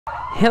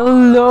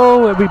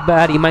Hello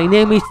everybody, my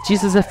name is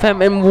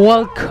gsusfm and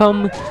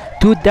welcome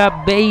to the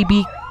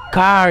baby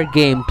car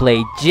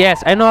gameplay.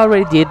 Yes, I know I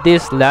already did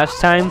this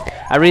last time.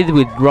 I did it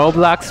with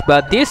Roblox,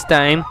 but this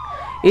time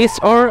it's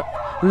our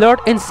Lord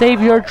and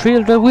Savior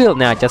Thrill the Wheel.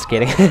 Nah, just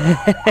kidding.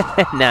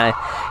 Nah,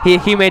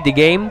 he made the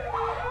game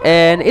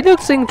and it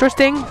looks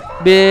interesting.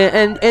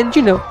 And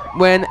you know,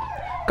 when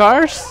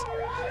cars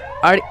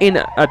are in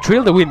a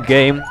Thrill the Wheel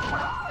game,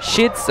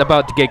 shit's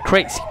about to get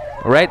crazy,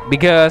 right?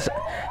 Because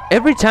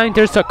every time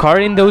there's a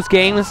car in those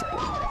games,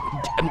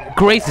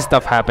 crazy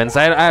stuff happens.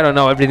 I don't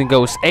know, everything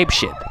goes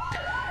apeshit.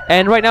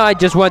 And right now I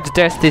just want to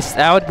test this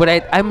out, but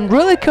I'm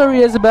really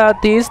curious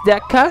about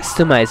that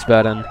customize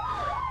button.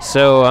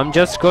 So I'm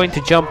just going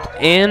to jump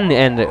in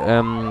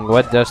and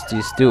what does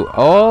this do?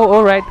 Oh,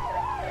 alright.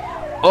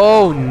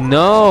 Oh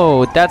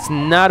no, that's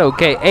not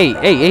okay.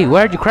 Hey,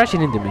 why are you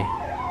crashing into me?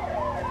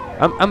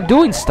 I'm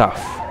doing stuff.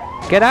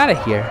 Get out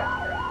of here.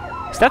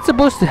 Is that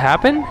supposed to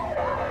happen?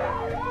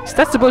 Is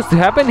that supposed to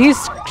happen?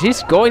 He's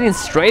going in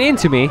straight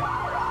into me.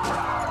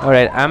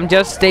 Alright, I'm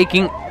just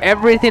taking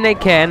everything I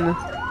can.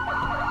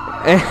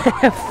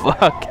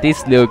 Fuck,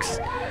 this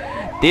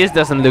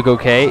doesn't look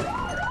okay.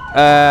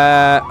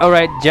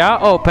 Alright, jaw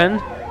open.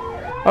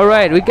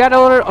 Alright, we got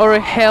our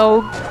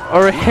hell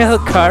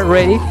car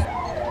ready.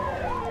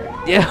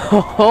 Yeah,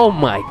 oh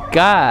my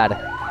god.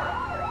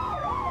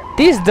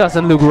 This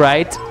doesn't look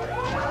right.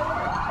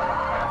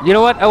 You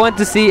know what? I want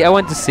to see.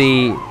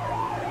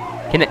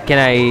 Can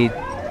I?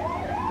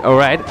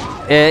 Alright,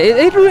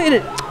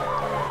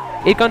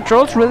 it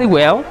controls really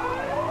well.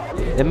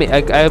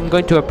 I'm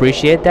going to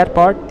appreciate that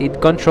part.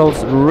 It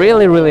controls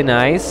really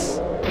nice.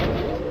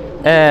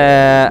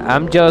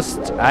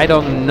 I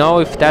don't know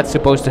if that's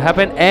supposed to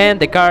happen, and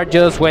the car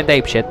just went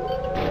apeshit.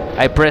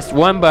 I pressed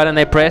one button,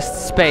 I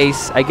pressed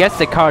space. I guess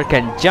the car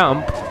can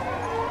jump,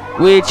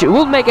 which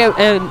will make a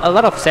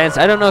lot of sense.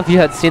 I don't know if you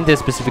had seen the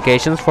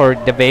specifications for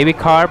the baby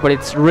car, but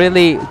it's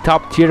really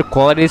top tier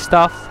quality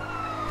stuff.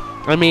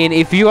 I mean,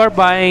 if you are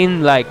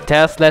buying like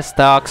Tesla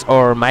stocks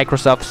or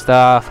Microsoft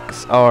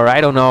stocks, or I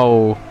don't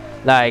know,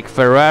 like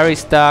Ferrari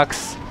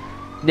stocks,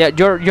 yeah,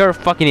 you're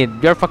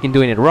fucking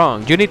doing it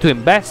wrong. You need to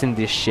invest in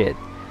this shit.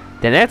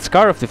 The next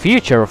car of the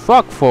future.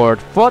 Fuck Ford,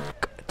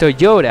 fuck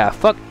Toyota,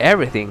 fuck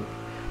everything.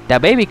 The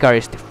baby car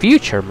is the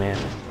future, man.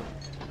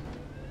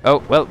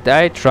 Oh well,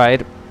 I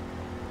tried.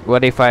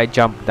 What if I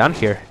jump down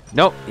here?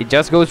 No, it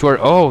just goes where.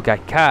 Oh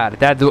god,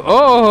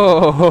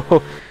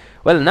 oh.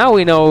 Well, now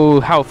we know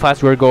how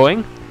fast we're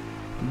going,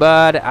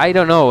 but I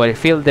don't know. I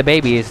feel the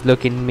baby is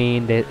looking me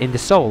in the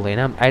soul, and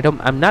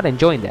I'm not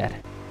enjoying that.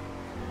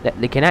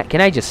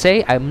 Can I just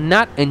say I'm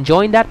not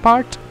enjoying that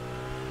part?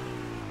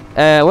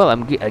 Well,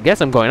 I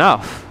guess I'm going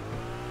off.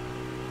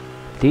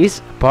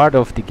 This part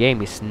of the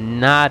game is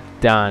not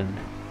done,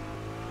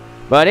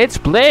 but it's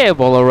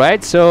playable,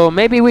 alright. So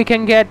maybe we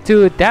can get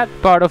to that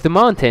part of the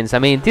mountains. I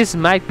mean, this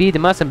might be the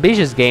most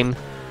ambitious game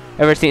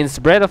ever since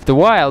Breath of the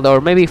Wild,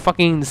 or maybe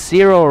fucking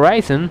Zero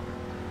Horizon.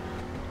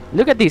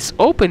 Look at this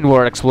open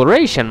world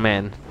exploration,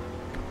 man.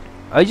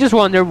 I just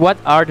wonder what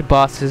are the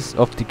bosses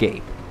of the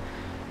game.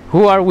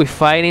 Who are we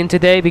fighting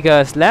today?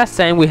 Because last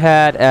time we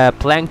had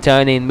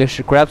Plankton in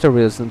Mr. Krabs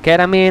Reels and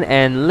Ketamine,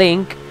 and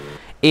Link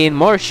in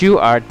Morshu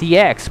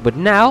RTX. But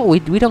now we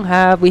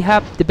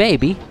have the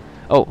baby.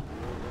 Oh,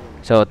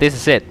 so this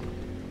is it.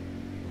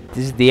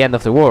 This is the end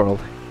of the world.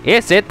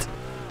 Is it?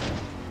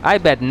 I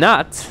bet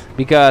not,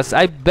 because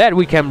I bet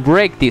we can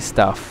break this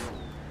stuff.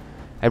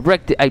 I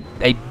bet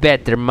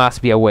there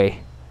must be a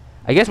way.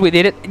 I guess we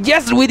did it.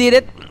 Yes, we did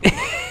it.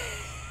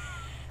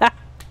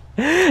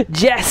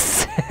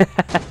 Yes.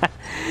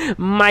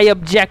 My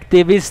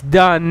objective is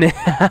done.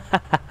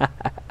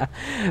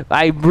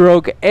 I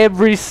broke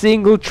every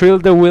single Thrill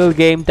the Wheel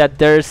game that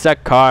there's a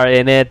car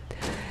in it.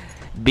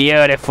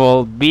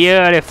 Beautiful,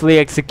 beautifully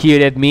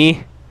executed,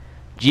 me.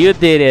 You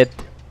did it.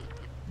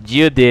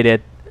 You did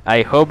it.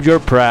 I hope you're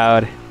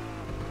proud.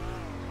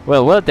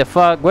 Well, what the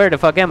fuck? Where the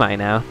fuck am I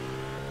now?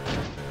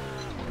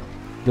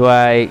 Do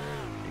I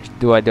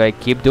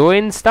keep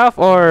doing stuff,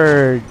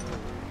 or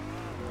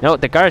no?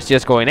 The car's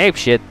just going ape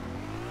shit.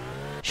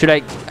 Should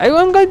I?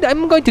 I'm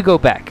going to go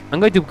back. I'm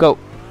going to go,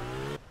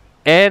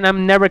 and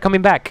I'm never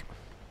coming back.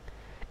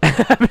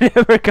 I'm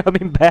never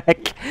coming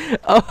back.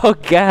 Oh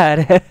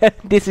god,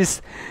 this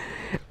is.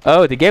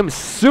 Oh, the game's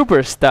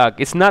super stuck.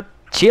 It's not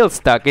chill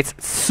stuck. It's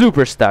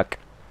super stuck.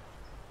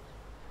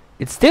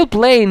 It's still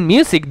playing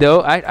music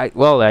though.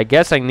 Well, I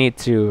guess I need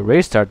to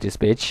restart this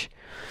bitch.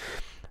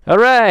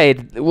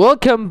 Alright,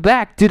 welcome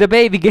back to the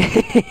baby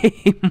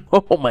game.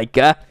 Oh my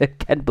god, I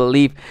can't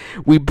believe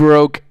we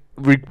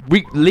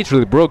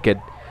literally broke it.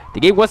 The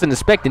game wasn't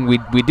expecting we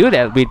do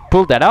that, we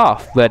pulled that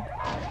off, but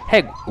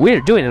heck,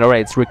 we're doing it.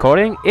 Alright, it's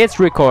recording.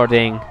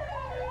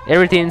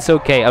 Everything's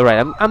okay.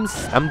 Alright,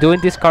 I'm doing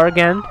this car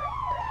again.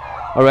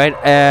 Alright,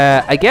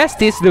 I guess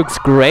this looks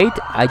great.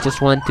 I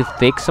just want to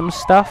fix some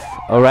stuff.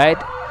 Alright.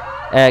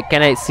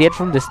 Can I see it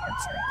from the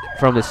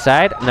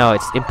side? No,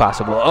 it's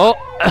impossible. Oh,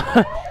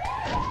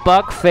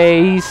 bug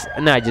face.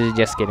 No,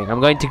 just kidding. I'm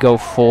going to go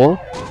full.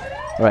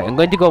 Alright, I'm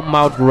going to go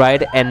mouth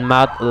right and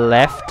mouth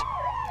left.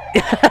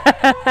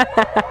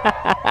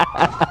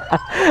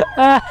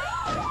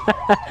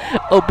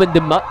 Open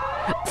the mouth.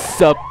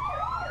 Sup?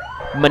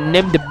 My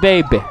name the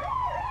baby.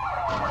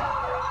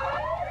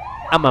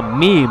 I'm a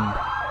meme.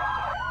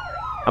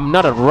 I'm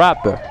not a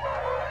rapper.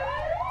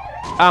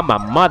 I'm a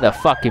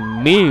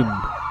motherfucking meme.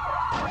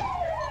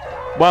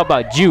 What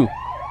about you?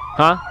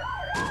 Huh?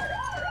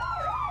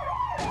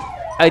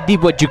 I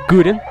did what you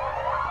couldn't.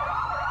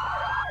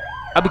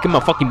 I became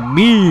a fucking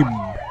meme.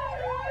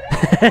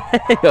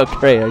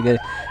 Okay, I'm gonna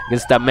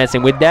stop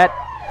messing with that.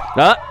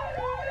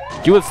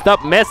 You will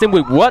stop messing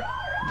with what?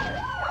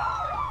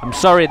 I'm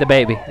sorry, the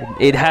baby.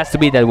 It has to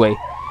be that way.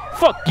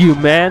 Fuck you,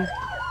 man.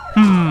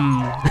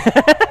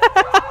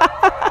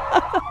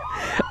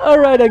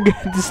 Alright, I'm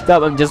going to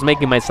stop. I'm just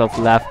making myself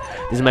laugh.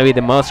 This might be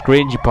the most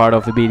cringy part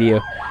of the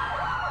video.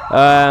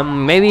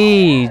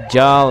 Maybe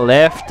jaw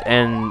left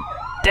and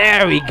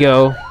there we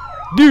go.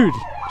 Dude,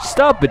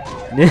 stop it.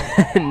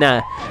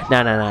 Nah.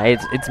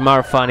 It's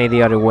more funny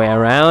the other way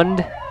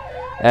around.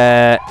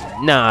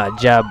 Nah,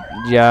 jaw.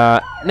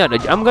 No,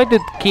 I'm going to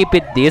keep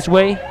it this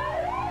way.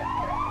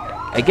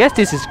 I guess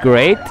this is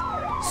great.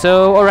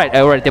 So, alright,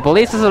 the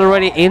police is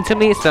already into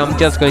me, so I'm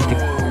just going to...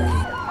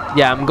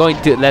 Yeah, I'm going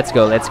to... Let's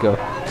go.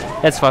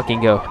 Let's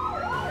fucking go.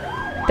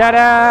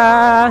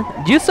 Ta-da!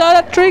 You saw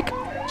that trick?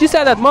 You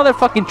saw that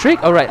motherfucking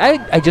trick? Alright,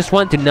 I just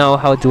want to know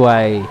how do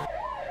I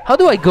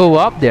go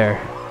up there?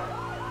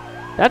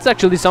 That's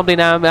actually something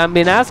I've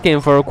been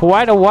asking for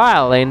quite a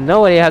while, and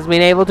nobody has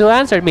been able to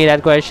answer me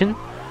that question.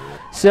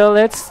 So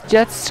let's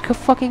just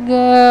fucking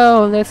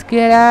go. Let's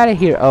get out of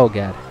here. Oh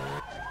god.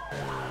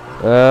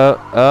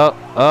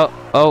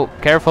 Oh,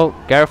 careful.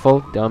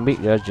 Don't be,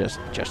 just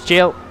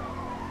chill.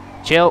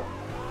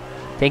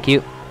 Thank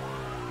you.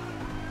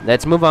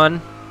 Let's move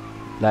on.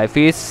 Life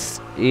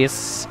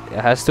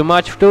has too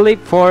much to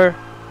live for,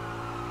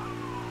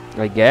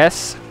 I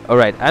guess.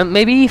 Alright,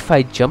 maybe if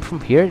I jump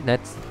from here,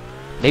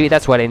 maybe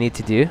that's what I need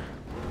to do.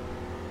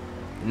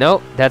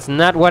 No, that's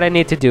not what I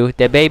need to do.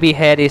 The baby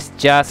head is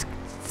just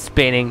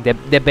spinning,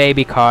 the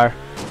baby car.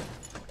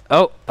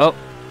 Oh,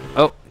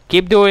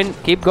 keep going.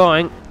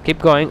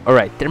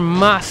 Alright, there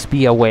must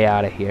be a way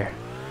out of here.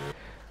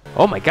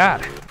 Oh my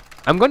god,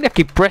 I'm gonna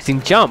keep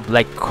pressing jump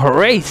like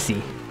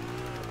crazy.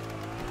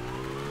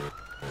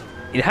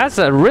 It has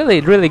a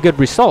really good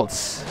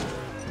results.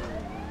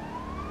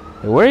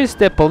 Where is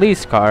the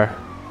police car?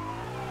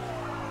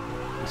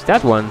 Is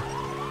that one?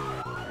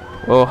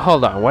 Oh,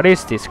 hold on, what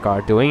is this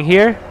car doing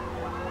here?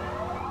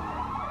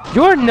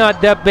 You're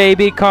not the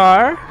baby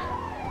car.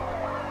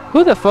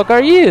 Who the fuck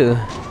are you?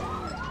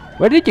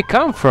 Where did you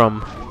come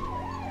from?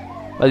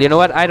 Well, you know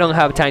what? I don't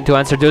have time to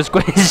answer those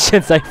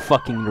questions. I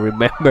fucking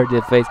remember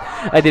the face.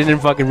 I didn't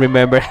fucking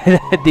remember.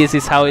 This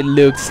is how it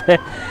looks.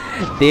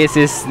 This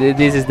is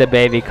the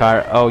baby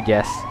car. Oh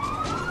yes.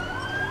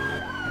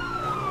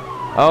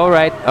 All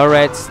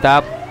right.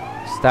 Stop.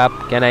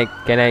 Can I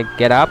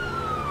get up?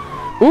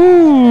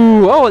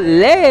 Ooh,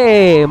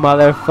 ole,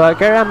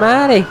 motherfucker! I'm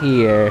out of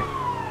here.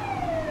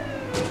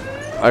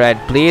 All right,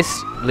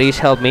 please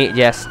help me.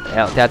 Yes,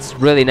 that's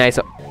really nice.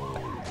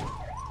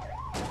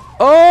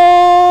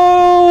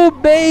 Oh,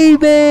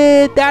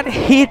 baby, that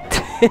hit.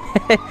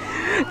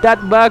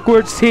 That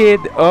backwards hit.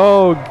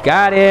 Oh,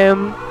 got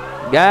him.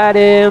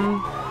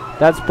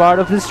 That's part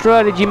of the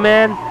strategy,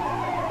 man.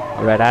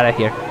 All right, out of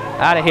here.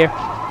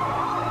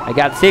 I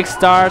got 6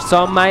 stars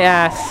on my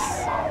ass.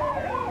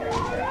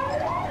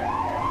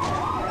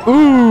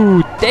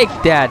 Ooh, take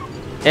that.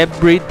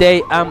 Every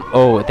day I'm...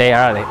 Oh, they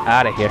are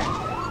out of here.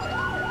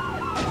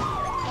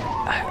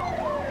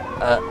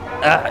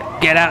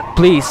 Get out,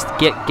 please.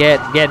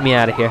 Get me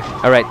out of here.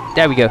 All right,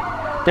 there we go.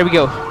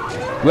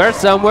 We're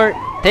somewhere.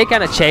 They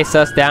kind of chase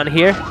us down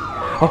here.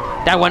 Oh,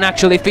 that one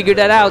actually figured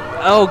that out.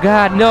 Oh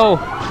god, no.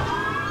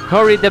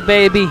 Hurry, the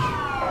baby.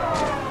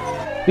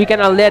 We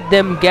cannot let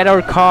them get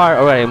our car.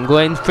 All right, I'm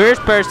going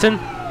first person.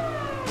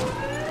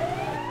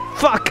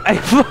 Fuck, I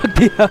fucked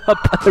it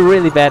up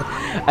really bad.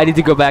 I need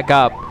to go back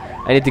up.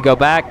 I need to go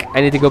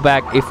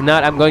back. If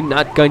not, I'm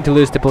not going to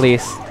lose the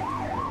police.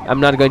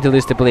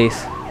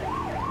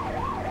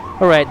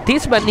 Alright,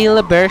 this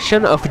vanilla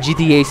version of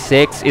GTA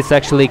 6 is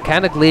actually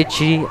kind of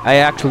glitchy. I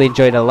actually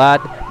enjoyed it a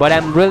lot, but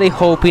I'm really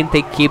hoping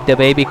they keep the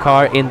baby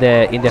car in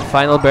the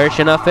final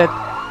version of it.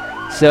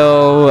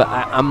 So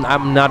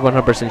I'm not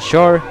 100%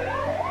 sure.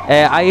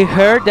 I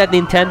heard that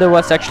Nintendo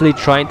was actually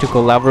trying to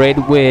collaborate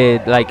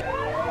with like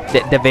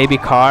the baby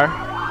car,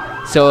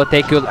 so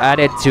they could add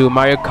it to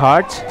Mario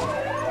Kart.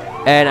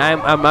 And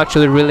I'm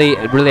actually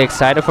really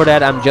excited for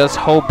that. I'm just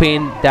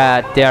hoping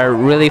that they are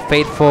really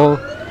faithful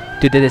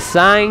to the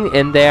design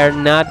and they're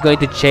not going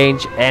to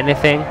change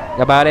anything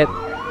about it.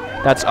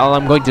 That's all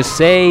I'm going to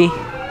say.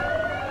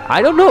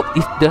 I don't know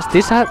if does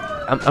this have...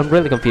 I'm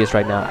really confused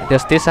right now.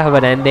 Does this have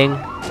an ending?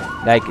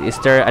 Like, is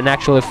there an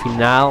actual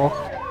finale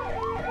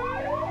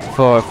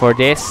for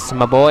this,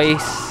 my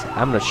boys?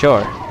 I'm not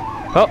sure.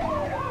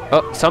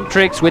 Oh, some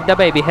tricks with the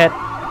baby head.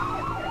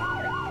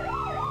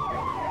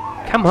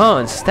 Come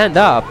on, stand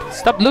up.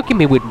 Stop looking at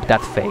me with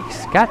that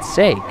face. God's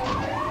sake.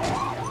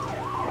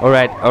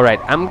 Alright,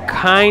 alright. I'm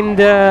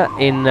kinda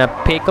in a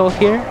pickle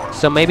here.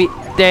 So maybe...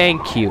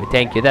 Thank you.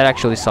 That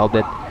actually solved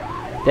it.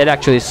 That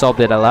actually solved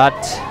it a lot.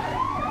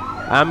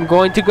 I'm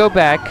going to go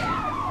back.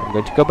 I'm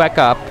going to go back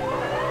up.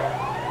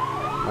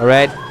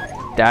 Alright.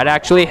 That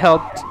actually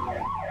helped.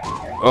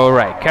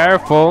 Alright,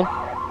 careful.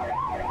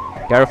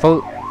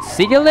 Careful.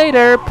 See you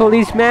later,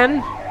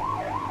 policeman.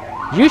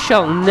 You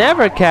shall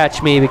never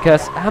catch me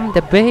because I'm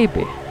the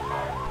baby.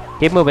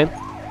 Keep moving.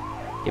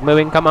 Keep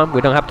moving, come on.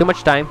 We don't have too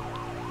much time.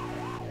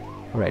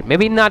 Alright,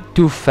 maybe not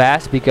too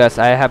fast because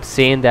I have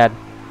seen that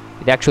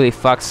it actually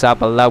fucks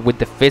up a lot with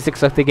the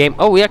physics of the game.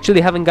 Oh, we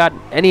actually haven't got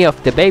any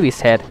of the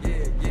baby's head.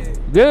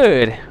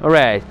 Good.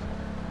 Alright.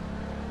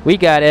 We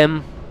got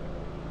him.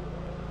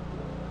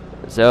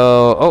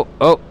 So,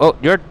 oh,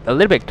 you're a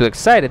little bit too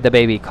excited, the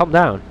baby. Calm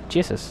down.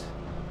 Jesus.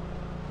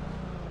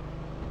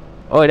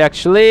 Oh, it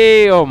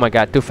actually... Oh my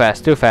god, too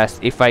fast.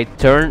 If I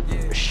turn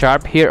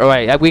sharp here...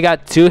 Alright, we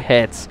got 2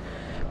 heads.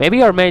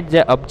 Maybe our main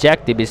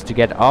objective is to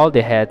get all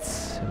the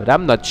heads, but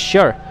I'm not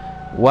sure.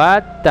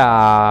 What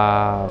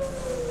the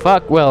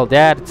fuck? Well,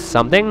 that's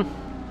something.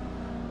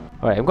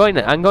 Alright, I'm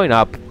going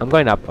up.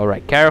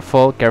 Alright,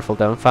 careful,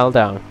 don't fall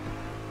down.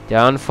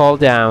 Don't fall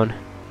down.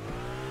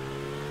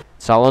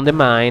 It's all on the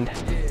mind.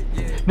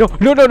 No.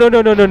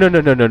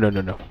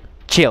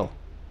 Chill.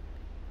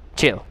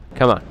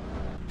 Come on.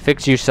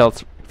 Fix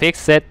yourselves.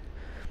 Fix it.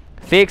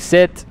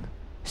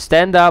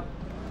 Stand up.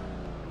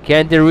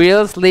 Can the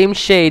real Slim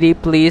Shady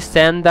please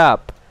stand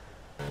up?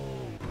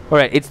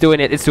 Alright, it's doing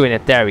it.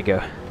 There we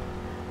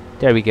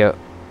go.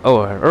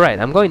 Oh, alright,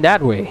 I'm going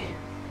that way.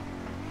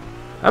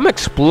 I'm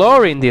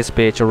exploring this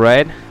bitch,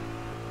 alright?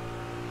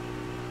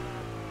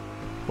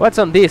 What's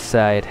on this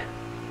side?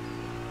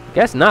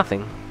 Guess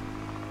nothing.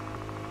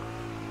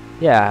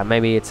 Yeah,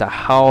 maybe it's a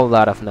whole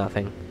lot of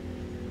nothing.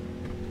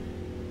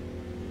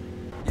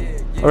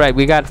 Alright,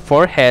 we got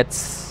 4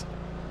 heads.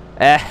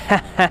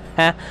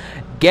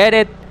 Get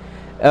it?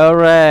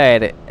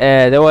 Alright,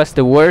 that was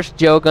the worst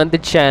joke on the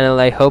channel.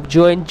 I hope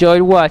you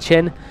enjoyed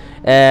watching.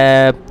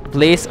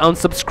 Please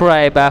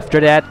unsubscribe after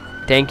that.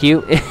 Thank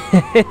you.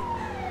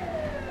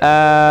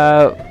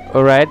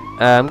 Alright,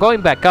 I'm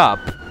going back up.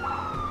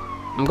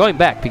 I'm going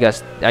back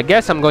because I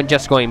guess I'm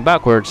just going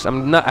backwards.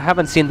 I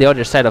haven't seen the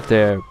other side of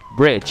the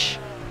bridge.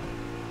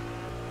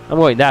 I'm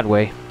going that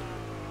way.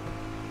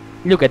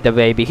 Look at the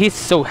baby. He's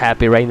so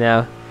happy right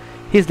now.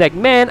 He's like,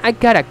 man, I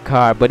got a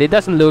car, but it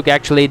doesn't look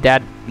actually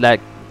that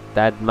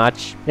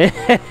much.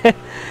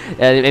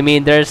 I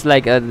mean, there's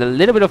like a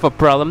little bit of a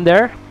problem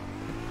there.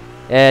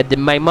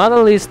 My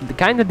model is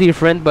kind of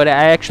different, but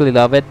I actually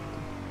love it.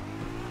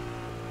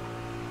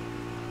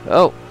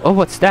 Oh,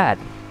 what's that?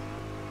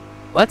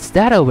 What's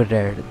that over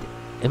there?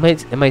 Am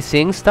I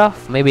seeing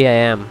stuff? Maybe I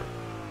am.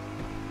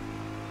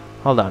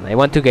 Hold on, I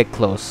want to get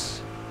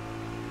close.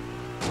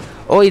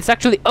 Oh, it's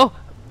actually... Oh!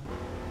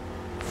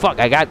 Fuck,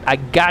 I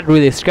got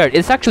really scared.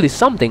 It's actually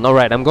something.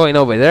 Alright, I'm going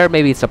over there.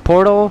 Maybe it's a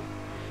portal.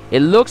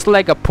 It looks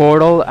like a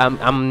portal.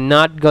 I'm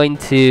not going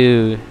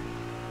to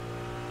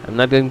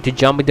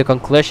jump into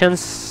conclusions.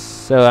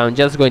 So I'm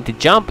just going to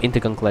jump into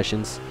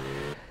conclusions.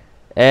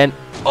 And...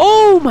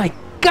 Oh my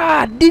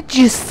god! Did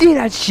you see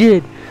that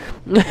shit?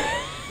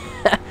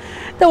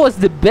 That was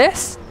the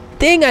best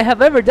thing I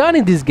have ever done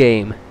in this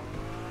game.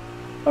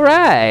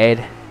 Alright.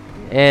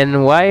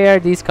 And why are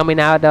these coming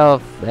out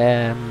of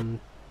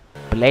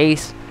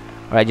place?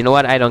 Alright, you know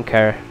what? I don't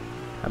care.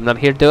 I'm not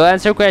here to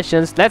answer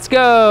questions. Let's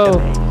go!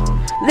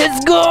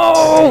 Let's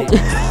go!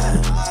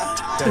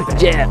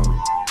 Yeah.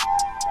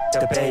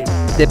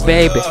 The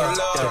baby.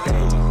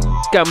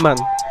 Come on.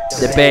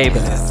 The baby.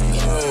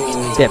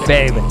 The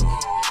baby.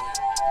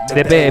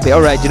 The baby.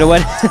 Alright, you know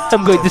what?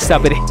 I'm going to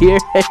stop it here.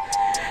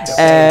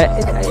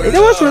 It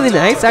was really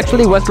nice.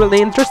 Actually, it was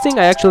really interesting.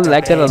 I actually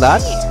liked it a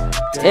lot.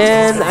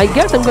 And I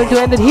guess I'm going to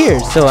end it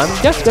here. So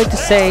I'm just going to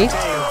say...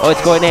 Oh,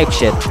 it's going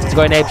apeshit. It's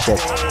going apeshit.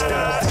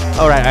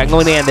 Alright, I'm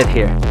going to end it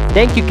here.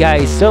 Thank you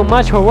guys so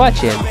much for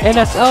watching. And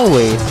as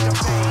always,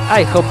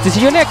 I hope to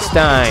see you next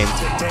time.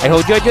 I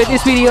hope you enjoyed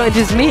this video. And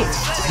this is me,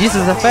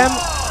 gsusfm,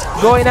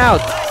 going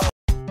out.